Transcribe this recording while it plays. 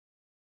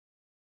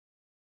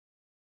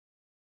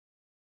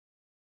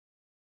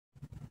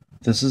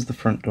This is the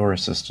front door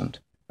assistant,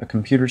 a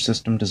computer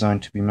system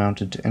designed to be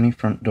mounted to any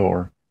front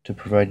door to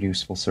provide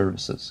useful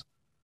services.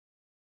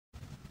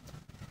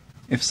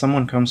 If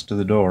someone comes to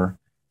the door,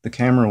 the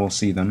camera will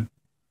see them,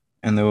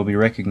 and they will be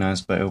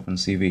recognized by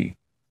OpenCV.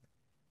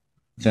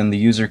 Then the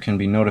user can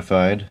be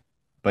notified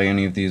by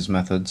any of these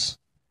methods,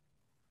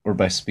 or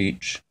by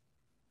speech,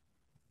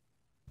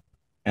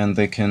 and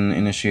they can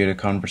initiate a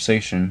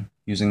conversation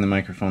using the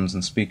microphones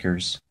and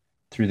speakers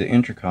through the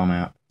intercom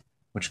app,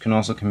 which can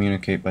also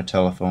communicate by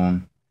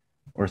telephone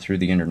or through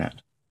the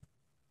internet.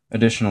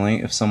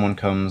 Additionally, if someone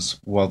comes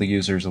while the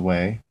user is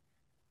away,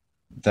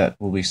 that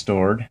will be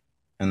stored,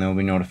 and they will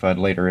be notified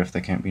later if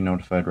they can't be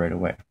notified right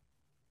away.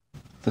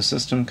 The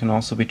system can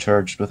also be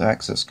charged with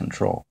access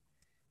control.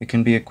 It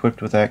can be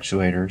equipped with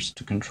actuators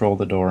to control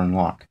the door and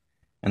lock,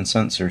 and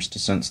sensors to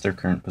sense their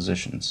current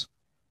positions.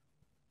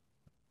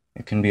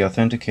 It can be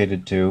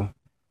authenticated to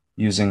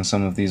using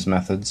some of these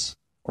methods,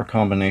 or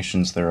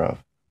combinations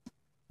thereof.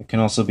 It can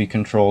also be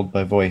controlled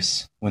by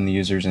voice when the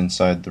user is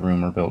inside the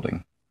room or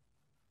building.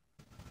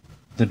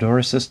 The door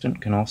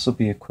assistant can also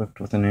be equipped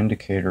with an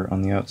indicator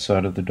on the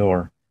outside of the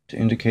door to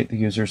indicate the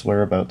user's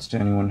whereabouts to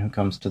anyone who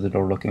comes to the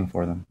door looking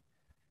for them.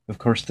 Of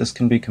course, this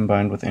can be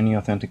combined with any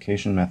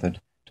authentication method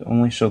to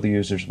only show the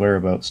user's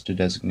whereabouts to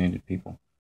designated people.